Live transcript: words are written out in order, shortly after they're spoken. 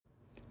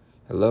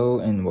Hello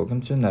and welcome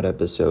to another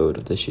episode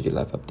of the Shitty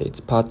Life Updates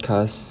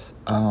podcast.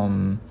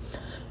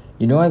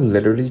 I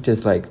literally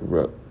just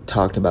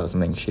talked about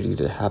something shitty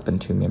that happened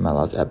to me in my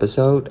last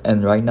episode,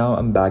 and right now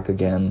I'm back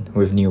again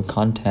with new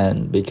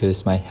content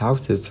because my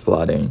house is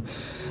flooding,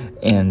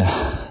 and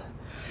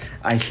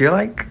I feel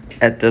like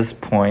at this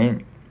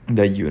point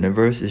the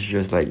universe is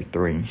just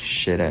throwing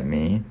shit at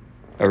me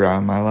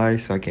around my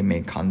life so I can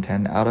make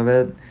content out of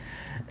it.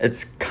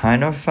 It's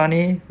kind of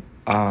funny,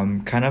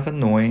 kind of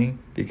annoying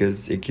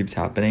because it keeps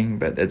happening,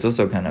 but it's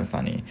also kind of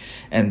funny.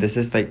 And this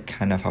is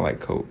kind of how I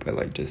cope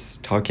by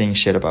just talking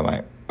shit about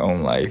my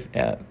own life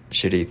at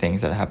shitty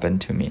things that happen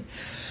to me.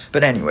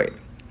 But anyway,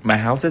 my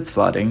house is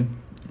flooding,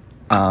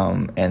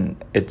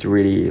 and it's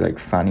really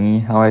funny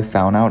how I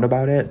found out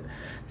about it.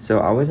 So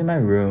I was in my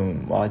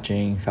room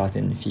watching Fast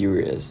and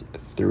Furious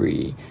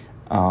 3,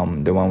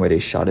 the one where they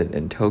shot it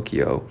in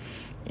Tokyo.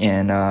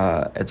 And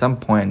at some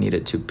point I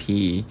needed to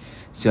pee.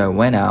 So I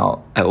went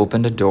out, I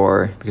opened the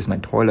door because my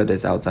toilet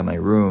is outside my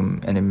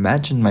room, and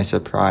imagine my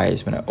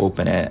surprise when I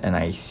open it and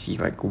I see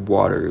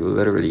water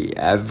literally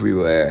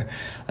everywhere.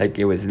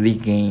 It was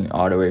leaking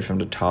all the way from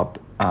the top,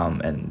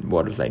 and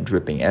water was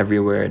dripping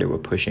everywhere. They were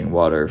pushing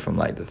water from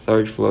the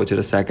third floor to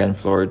the second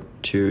floor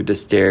to the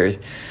stairs.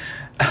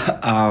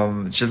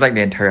 It's just the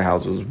entire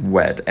house was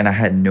wet, and I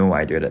had no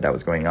idea that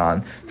was going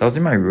on. So I was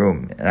in my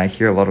room and I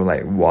hear a lot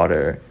of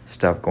water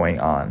stuff going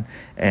on,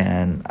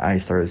 and I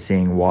started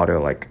seeing water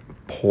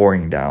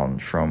pouring down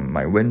from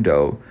my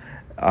window,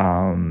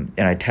 and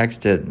I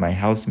texted my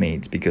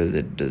housemates because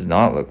it does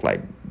not look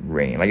like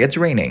raining. It's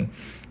raining,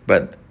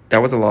 but that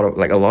was a lot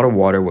of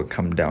water would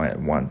come down at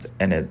once,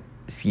 and it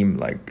seemed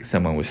like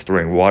someone was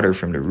throwing water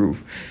from the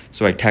roof.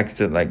 So I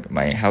texted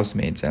my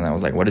housemates, and I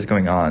was like, what is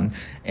going on?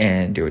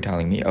 And they were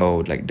telling me,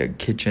 the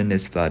kitchen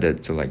is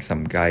flooded, so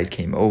some guys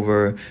came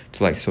over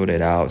to sort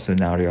it out. So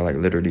now they're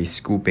literally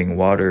scooping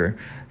water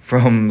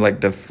from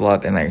the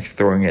flood and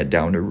throwing it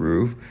down the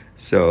roof.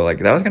 So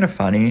that was kind of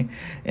funny,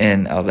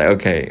 and I was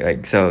okay,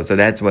 so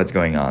that's what's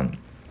going on.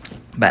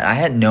 But I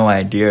had no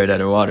idea that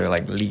the water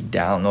leaked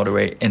down all the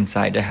way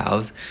inside the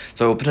house.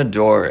 So I opened the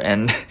door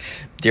and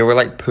they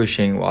were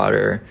pushing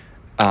water,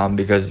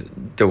 because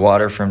the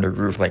water from the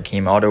roof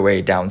came all the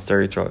way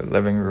downstairs to our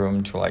living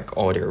room to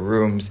all their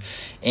rooms.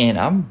 And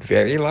I'm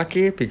very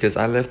lucky because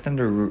I lived in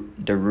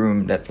the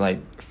room that's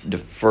the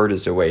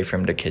furthest away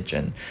from the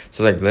kitchen.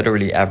 So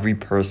literally every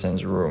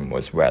person's room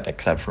was wet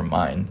except for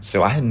mine.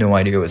 So I had no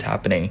idea what was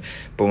happening.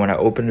 But when I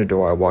opened the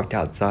door, I walked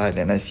outside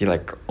and I see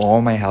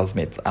all my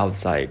housemates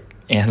outside,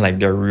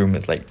 and their room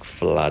is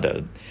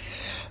flooded.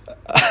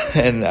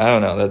 And I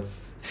don't know,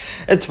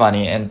 it's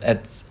funny, and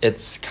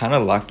it's kind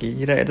of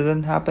lucky that it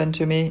didn't happen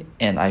to me.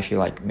 And I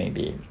feel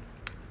maybe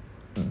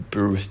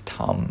Bruce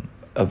Tom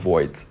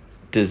avoids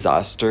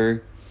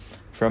disaster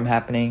from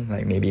happening.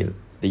 Maybe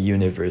the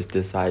universe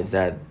decides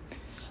that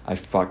I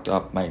fucked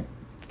up my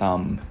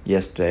thumb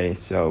yesterday,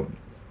 so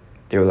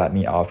they will let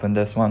me off on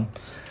this one.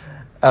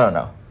 I don't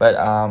know, but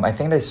I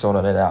think they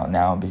sorted it out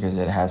now because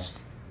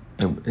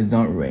it's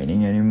not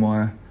raining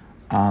anymore,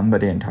 but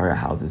the entire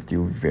house is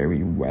still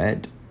very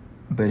wet.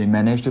 But it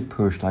managed to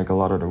push a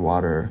lot of the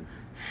water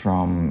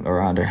from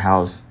around the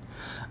house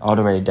all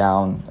the way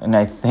down. And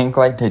I think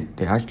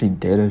they actually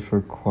did it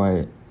for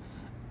quite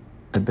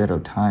a bit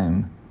of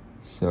time.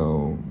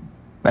 So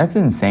that's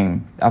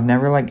insane. I've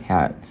never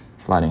had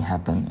flooding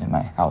happen in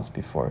my house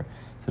before.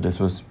 So this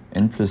was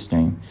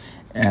interesting.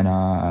 And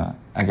I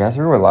guess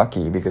we were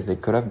lucky because they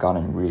could have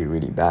gotten really,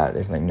 really bad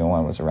if no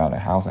one was around the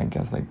house. I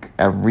guess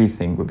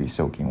everything would be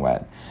soaking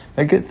wet.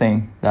 A good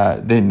thing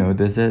that they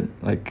noticed it.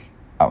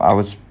 I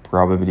was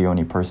probably the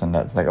only person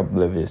that's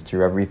oblivious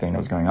to everything that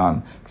was going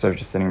on because I was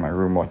just sitting in my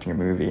room watching a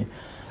movie.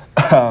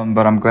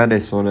 But I'm glad they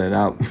sorted it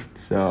out.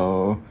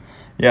 So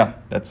yeah,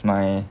 that's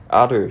my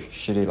other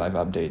shitty life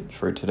update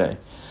for today.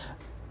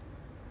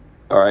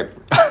 Alright.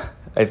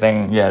 I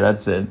think,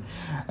 that's it.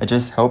 I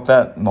just hope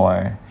that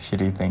more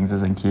shitty things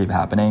doesn't keep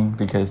happening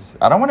because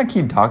I don't want to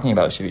keep talking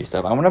about shitty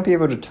stuff. I want to be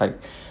able to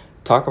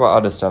talk about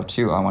other stuff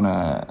too. I want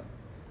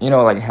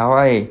to, how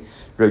I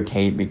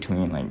rotate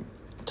between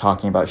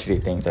talking about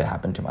shitty things that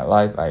happen to my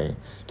life. I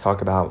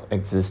talk about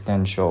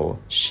existential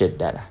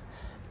shit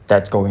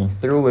that's going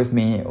through with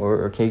me,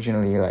 or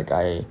occasionally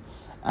I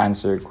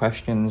answer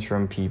questions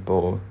from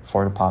people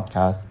for the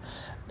podcast.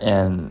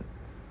 And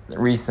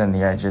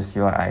recently I just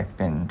feel I've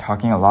been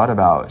talking a lot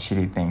about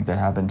shitty things that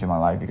happen to my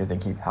life because they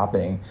keep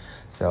happening.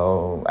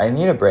 So I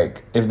need a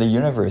break. If the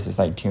universe is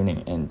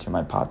tuning into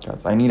my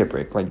podcast, I need a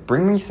break.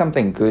 Bring me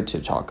something good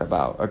to talk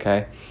about,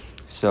 okay?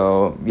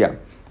 So yeah.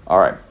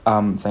 Alright.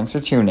 Thanks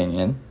for tuning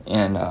in,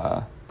 and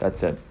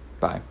that's it.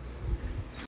 Bye.